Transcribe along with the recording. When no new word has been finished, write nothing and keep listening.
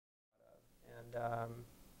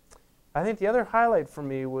I think the other highlight for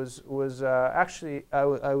me was actually I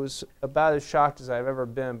was about as shocked as I've ever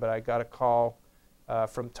been, but I got a call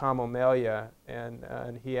from Tom O'Malia,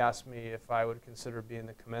 and he asked me if I would consider being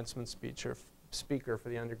the commencement speaker for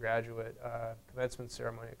the undergraduate commencement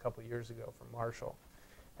ceremony a couple years ago for Marshall.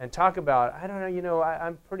 And talk about, I don't know, you know,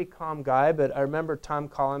 I'm a pretty calm guy, but I remember Tom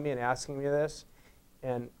calling me and asking me this,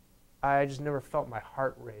 and I just never felt my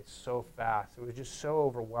heart race so fast. It was just so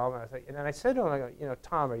overwhelming. I was like, and then I said to him, I go, you know,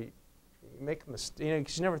 Tom, you make a mistake, you know,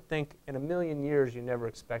 because you never think, in a million years, you never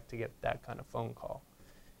expect to get that kind of phone call.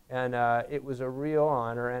 And it was a real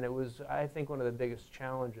honor, and it was, I think, one of the biggest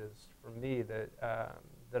challenges for me that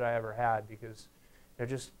I ever had, because you know,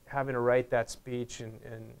 just having to write that speech and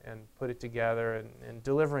put it together and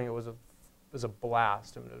delivering it was a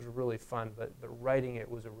blast. I mean, it was really fun, but writing it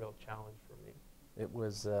was a real challenge for me. It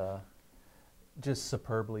was just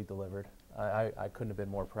superbly delivered. I couldn't have been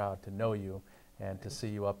more proud to know you and to see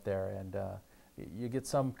you up there. And you get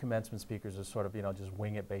some commencement speakers who sort of, you know, just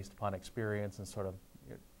wing it based upon experience and sort of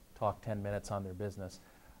talk 10 minutes on their business.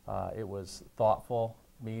 It was thoughtful,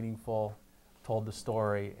 meaningful, told the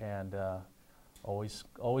story, and always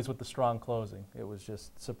with the strong closing. It was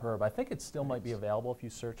just superb. I think it still might be available if you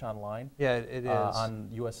search online. Yeah, it is. On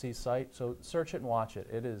USC's site. So search it and watch it.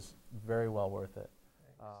 It is very well worth it.